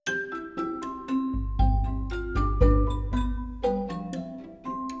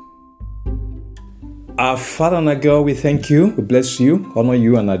Our Father and our God, we thank you, we bless you, honor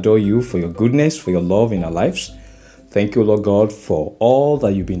you and adore you for your goodness, for your love in our lives. Thank you, Lord God, for all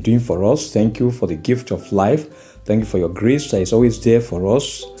that you've been doing for us. Thank you for the gift of life. Thank you for your grace that is always there for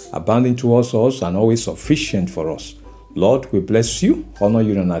us, abounding towards us and always sufficient for us. Lord, we bless you, honor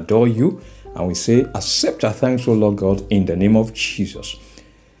you and adore you. And we say, accept our thanks, O Lord God, in the name of Jesus.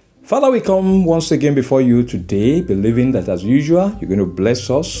 Father, we come once again before you today, believing that as usual, you're going to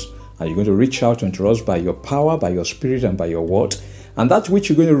bless us and you're going to reach out unto us by your power, by your spirit, and by your word. And that which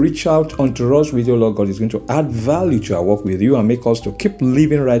you're going to reach out unto us with, O Lord God, is going to add value to our work with you and make us to keep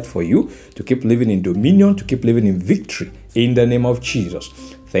living right for you, to keep living in dominion, to keep living in victory, in the name of Jesus.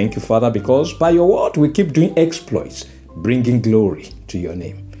 Thank you, Father, because by your word, we keep doing exploits, bringing glory to your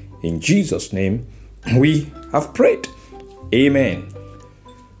name. In Jesus' name, we have prayed. Amen.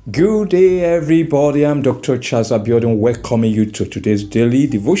 Good day, everybody. I'm Dr. Charles Abiodun, welcoming you to today's Daily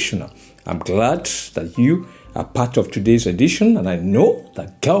Devotional. I'm glad that you are part of today's edition, and I know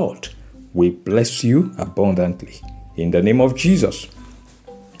that God will bless you abundantly. In the name of Jesus.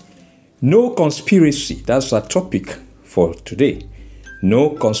 No conspiracy. That's our topic for today. No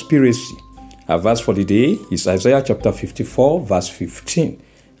conspiracy. Our verse for the day is Isaiah chapter 54, verse 15.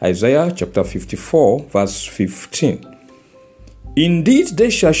 Isaiah chapter 54, verse 15. Indeed, they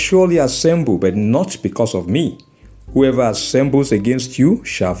shall surely assemble, but not because of me. Whoever assembles against you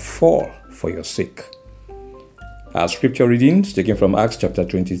shall fall for your sake. Our scripture readings taken from Acts chapter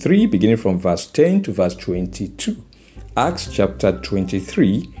 23, beginning from verse 10 to verse 22. Acts chapter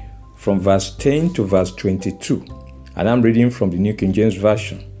 23, from verse 10 to verse 22. And I'm reading from the New King James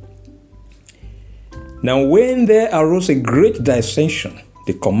Version. Now when there arose a great dissension,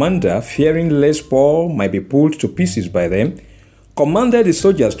 the commander, fearing lest Paul might be pulled to pieces by them, commanded the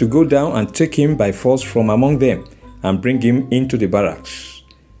soldiers to go down and take him by force from among them and bring him into the barracks.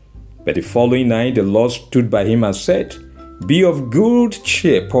 But the following night the Lord stood by him and said, Be of good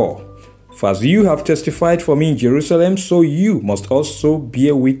cheer, Paul, for as you have testified for me in Jerusalem, so you must also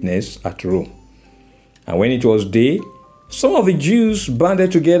bear witness at Rome. And when it was day, some of the Jews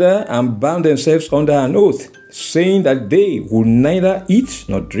banded together and bound themselves under an oath, saying that they would neither eat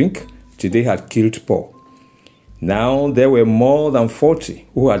nor drink till they had killed Paul. Now there were more than 40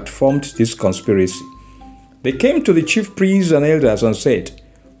 who had formed this conspiracy. They came to the chief priests and elders and said,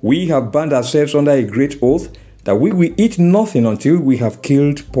 We have bound ourselves under a great oath that we will eat nothing until we have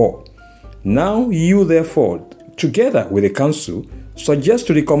killed Paul. Now you therefore, together with the council, suggest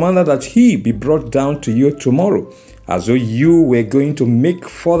to the commander that he be brought down to you tomorrow, as though you were going to make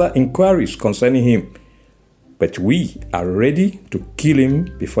further inquiries concerning him. But we are ready to kill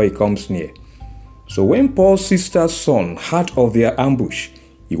him before he comes near. So when Paul's sister's son heard of their ambush,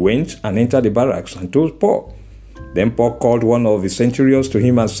 he went and entered the barracks and told Paul. Then Paul called one of the centurions to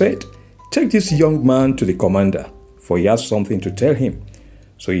him and said, Take this young man to the commander, for he has something to tell him.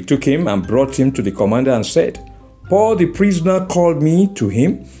 So he took him and brought him to the commander and said, Paul the prisoner called me to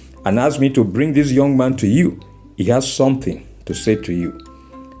him and asked me to bring this young man to you. He has something to say to you.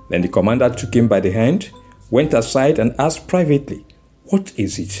 Then the commander took him by the hand, went aside and asked privately, What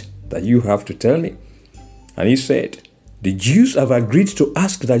is it that you have to tell me? And he said, The Jews have agreed to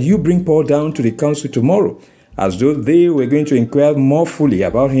ask that you bring Paul down to the council tomorrow, as though they were going to inquire more fully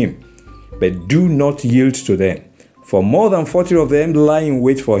about him. But do not yield to them, for more than 40 of them lie in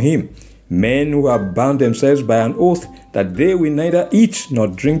wait for him, men who have bound themselves by an oath that they will neither eat nor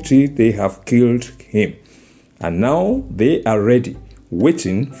drink till they have killed him. And now they are ready,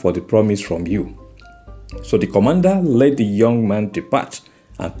 waiting for the promise from you. So the commander let the young man depart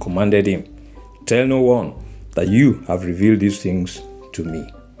and commanded him, Tell no one that you have revealed these things to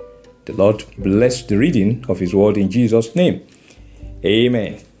me. The Lord bless the reading of his word in Jesus' name.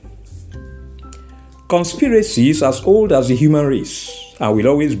 Amen. Conspiracy is as old as the human race and will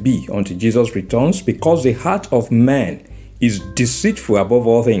always be until Jesus returns, because the heart of man is deceitful above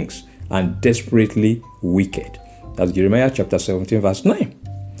all things and desperately wicked. That's Jeremiah chapter 17 verse 9.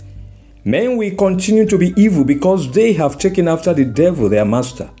 Men will continue to be evil because they have taken after the devil their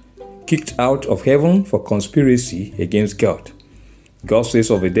master, kicked out of heaven for conspiracy against God. God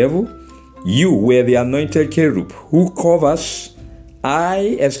says of the devil, You were the anointed cherub who covers.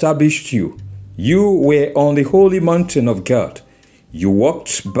 I established you. You were on the holy mountain of God. You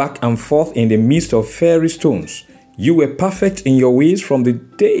walked back and forth in the midst of fiery stones. You were perfect in your ways from the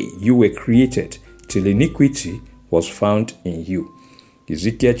day you were created, till iniquity was found in you.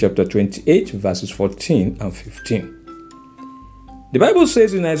 Ezekiel chapter 28, verses 14 and 15. The Bible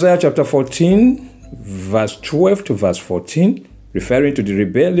says in Isaiah chapter 14, verse 12 to verse 14, referring to the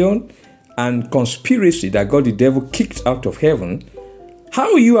rebellion and conspiracy that got the devil kicked out of heaven,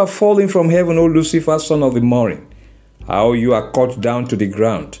 How you are falling from heaven, O Lucifer, son of the morning. How you are cut down to the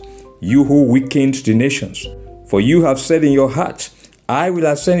ground, you who weakened the nations. For you have said in your heart, I will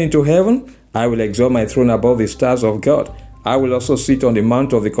ascend into heaven, I will exalt my throne above the stars of God. I will also sit on the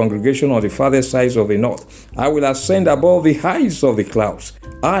mount of the congregation on the farthest sides of the north. I will ascend above the heights of the clouds.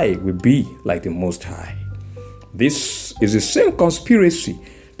 I will be like the Most High. This is the same conspiracy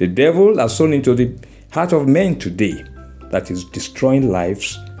the devil has sown into the heart of men today, that is destroying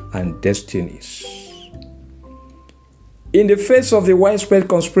lives and destinies. In the face of the widespread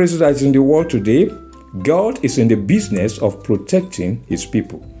conspiracy that is in the world today, God is in the business of protecting his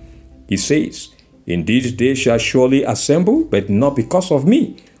people. He says, indeed, they shall surely assemble, but not because of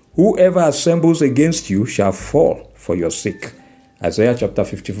me. Whoever assembles against you shall fall for your sake. Isaiah chapter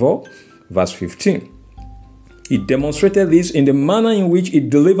 54, verse 15. He demonstrated this in the manner in which he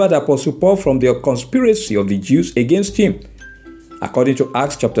delivered Apostle Paul from the conspiracy of the Jews against him. According to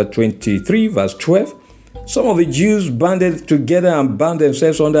Acts chapter 23, verse 12, some of the Jews banded together and bound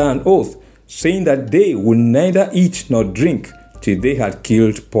themselves under an oath, saying that they would neither eat nor drink till they had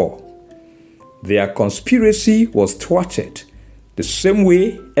killed Paul. Their conspiracy was thwarted. The same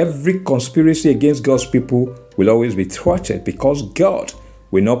way every conspiracy against God's people will always be thwarted, because God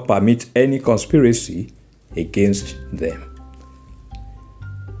will not permit any conspiracy against them.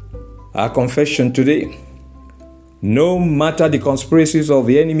 Our confession today: no matter the conspiracies of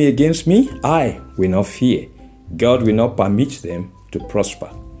the enemy against me, I will not fear. God will not permit them to prosper.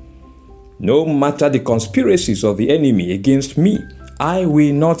 No matter the conspiracies of the enemy against me, I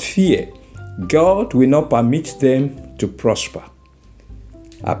will not fear. God will not permit them to prosper.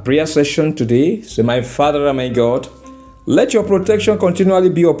 Our prayer session today: say, my Father and my God, let your protection continually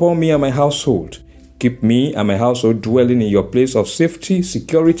be upon me and my household. Keep me and my household dwelling in your place of safety,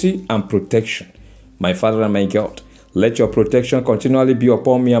 security, and protection. My Father and my God, let your protection continually be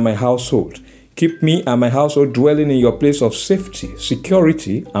upon me and my household. Keep me and my household dwelling in your place of safety,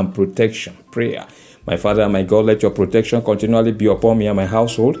 security, and protection. Prayer. My Father and my God, let your protection continually be upon me and my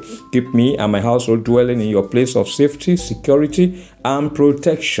household. Keep me and my household dwelling in your place of safety, security, and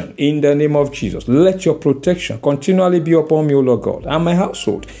protection. In the name of Jesus, let your protection continually be upon me, O Lord God, and my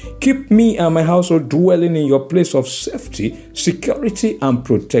household. Keep me and my household dwelling in your place of safety, security, and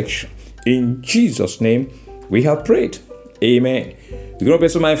protection. In Jesus' name, we have prayed. Amen. The God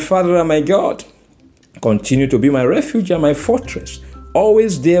bless my Father and my God. Continue to be my refuge and my fortress,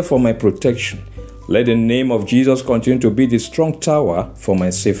 always there for my protection. Let the name of Jesus continue to be the strong tower for my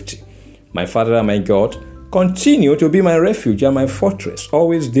safety. My Father and my God, continue to be my refuge and my fortress,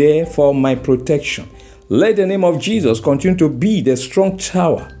 always there for my protection. Let the name of Jesus continue to be the strong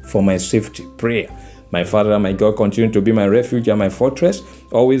tower for my safety. Prayer. My Father and my God, continue to be my refuge and my fortress,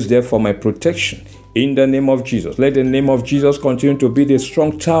 always there for my protection. In the name of Jesus, let the name of Jesus continue to be the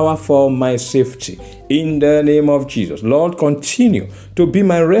strong tower for my safety. In the name of Jesus, Lord, continue to be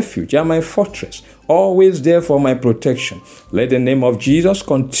my refuge and my fortress, always there for my protection. Let the name of Jesus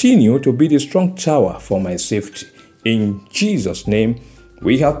continue to be the strong tower for my safety. In Jesus' name,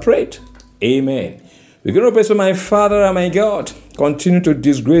 we have prayed. Amen. We're going to pray to my Father and my God, continue to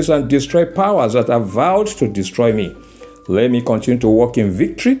disgrace and destroy powers that have vowed to destroy me. Let me continue to walk in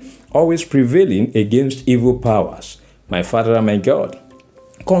victory, always prevailing against evil powers. My Father and my God,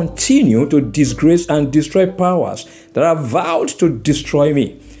 continue to disgrace and destroy powers that have vowed to destroy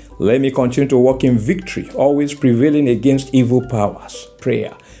me. Let me continue to walk in victory, always prevailing against evil powers.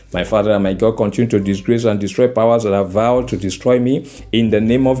 Prayer. My Father and my God, continue to disgrace and destroy powers that have vowed to destroy me. In the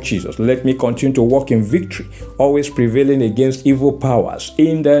name of Jesus, let me continue to walk in victory, always prevailing against evil powers.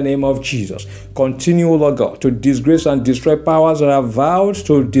 In the name of Jesus, continue, Lord God, to disgrace and destroy powers that have vowed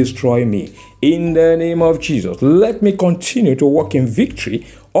to destroy me. In the name of Jesus, let me continue to walk in victory,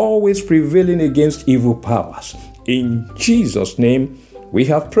 always prevailing against evil powers. In Jesus' name, we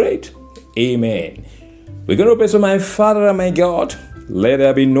have prayed. Amen. We're going to pray to my Father and my God. Let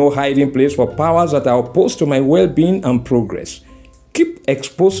there be no hiding place for powers that are opposed to my well-being and progress. Keep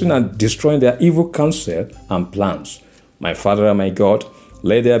exposing and destroying their evil counsel and plans. My Father and my God,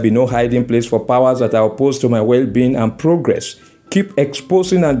 let there be no hiding place for powers that are opposed to my well-being and progress. Keep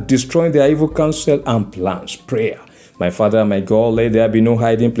exposing and destroying their evil counsel and plans. Prayer. My Father and my God, let there be no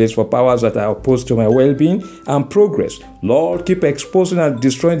hiding place for powers that are opposed to my well-being and progress. Lord, keep exposing and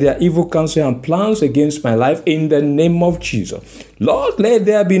destroying their evil counsel and plans against my life in the name of Jesus. Lord, let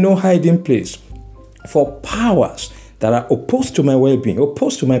there be no hiding place for powers that are opposed to my well-being,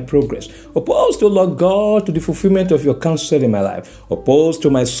 opposed to my progress, opposed to, Lord God, to the fulfillment of your counsel in my life, opposed to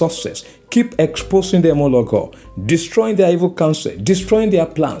my success. Keep exposing them, O Lord God, destroying their evil counsel, destroying their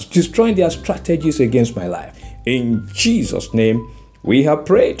plans, destroying their strategies against my life. In Jesus' name, we have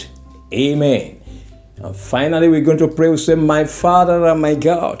prayed. Amen. And finally, we're going to pray. We say, my Father and my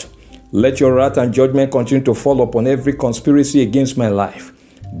God, let your wrath and judgment continue to fall upon every conspiracy against my life.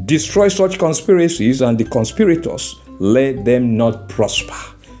 Destroy such conspiracies and the conspirators. Let them not prosper.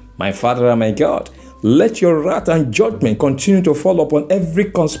 My Father and my God, let your wrath and judgment continue to fall upon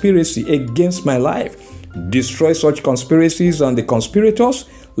every conspiracy against my life. Destroy such conspiracies and the conspirators.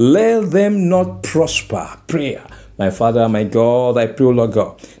 Let them not prosper. Prayer. My Father and my God, I pray, Lord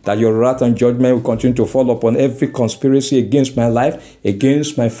God, that your wrath and judgment will continue to fall upon every conspiracy against my life,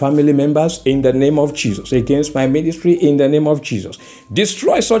 against my family members, in the name of Jesus, against my ministry, in the name of Jesus.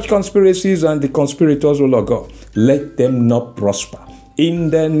 Destroy such conspiracies and the conspirators, O Lord God. Let them not prosper. In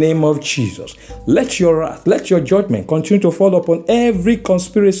the name of Jesus, let your wrath, let your judgment continue to fall upon every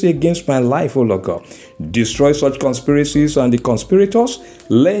conspiracy against my life, O Lord God. Destroy such conspiracies and the conspirators.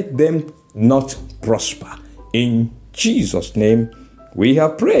 Let them not prosper. In Jesus' name, we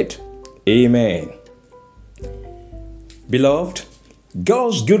have prayed. Amen. Beloved,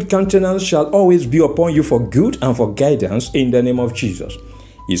 God's good countenance shall always be upon you for good and for guidance in the name of Jesus.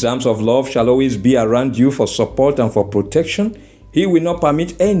 His arms of love shall always be around you for support and for protection. He will not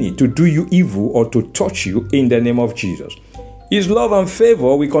permit any to do you evil or to touch you in the name of Jesus. His love and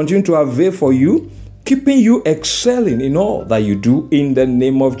favor will continue to avail for you, keeping you excelling in all that you do in the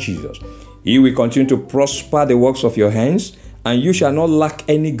name of Jesus. He will continue to prosper the works of your hands, and you shall not lack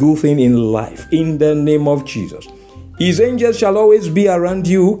any good thing in life in the name of Jesus. His angels shall always be around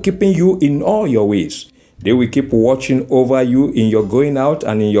you, keeping you in all your ways. They will keep watching over you in your going out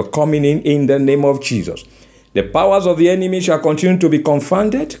and in your coming in the name of Jesus. The powers of the enemy shall continue to be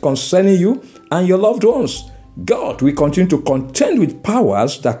confounded concerning you and your loved ones. God will continue to contend with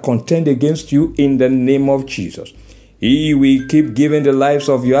powers that contend against you in the name of Jesus. He will keep giving the lives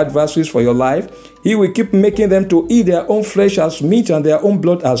of your adversaries for your life. He will keep making them to eat their own flesh as meat and their own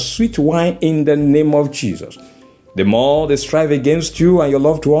blood as sweet wine in the name of Jesus. The more they strive against you and your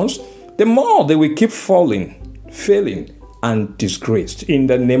loved ones, the more they will keep falling, failing, and disgraced in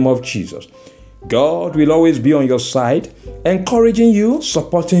the name of Jesus. God will always be on your side, encouraging you,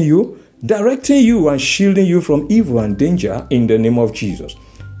 supporting you, directing you, and shielding you from evil and danger in the name of Jesus.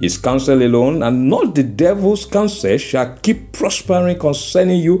 His counsel alone, and not the devil's counsel, shall keep prospering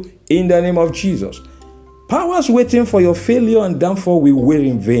concerning you in the name of Jesus. Powers waiting for your failure and downfall will wait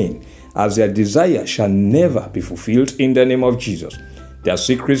in vain, as their desire shall never be fulfilled in the name of Jesus. Their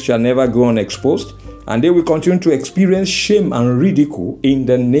secrets shall never go unexposed, and they will continue to experience shame and ridicule in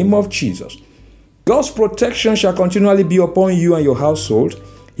the name of Jesus. God's protection shall continually be upon you and your household.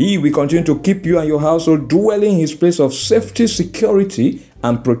 He will continue to keep you and your household dwelling in his place of safety, security,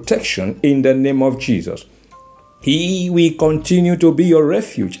 and protection in the name of Jesus. He will continue to be your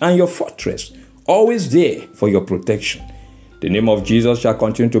refuge and your fortress, always there for your protection. The name of Jesus shall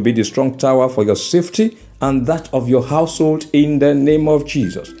continue to be the strong tower for your safety and that of your household in the name of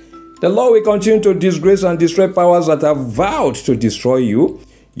Jesus. The Lord will continue to disgrace and destroy powers that have vowed to destroy you.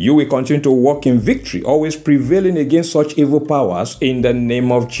 You will continue to walk in victory, always prevailing against such evil powers in the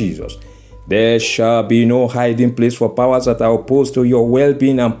name of Jesus. There shall be no hiding place for powers that are opposed to your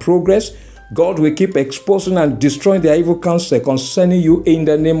well-being and progress. God will keep exposing and destroying their evil counsel concerning you in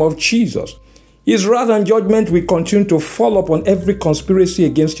the name of Jesus. His wrath and judgment will continue to fall upon every conspiracy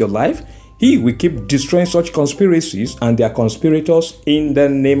against your life. He will keep destroying such conspiracies and their conspirators in the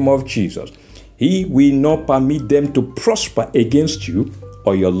name of Jesus. He will not permit them to prosper against you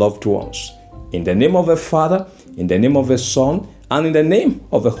or your loved ones. In the name of the Father, in the name of the Son, and in the name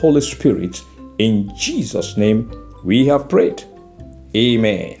of the Holy Spirit, in Jesus' name, we have prayed.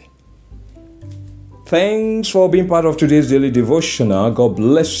 Amen. Thanks for being part of today's Daily Devotional. God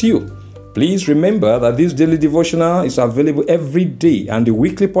bless you. Please remember that this Daily Devotional is available every day and the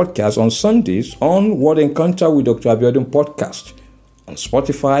weekly podcast on Sundays on Word Encounter with Dr. Abiodun podcast on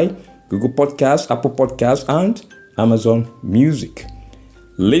Spotify, Google Podcasts, Apple Podcasts, and Amazon Music.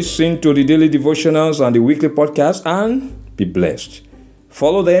 Listen to the daily devotionals and the weekly podcast and be blessed.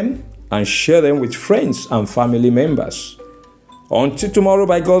 Follow them and share them with friends and family members. Until tomorrow,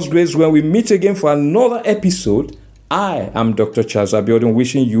 by God's grace, when we meet again for another episode, I am Dr. Charles Abiodun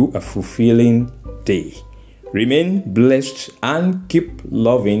wishing you a fulfilling day. Remain blessed and keep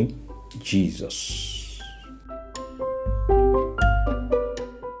loving Jesus.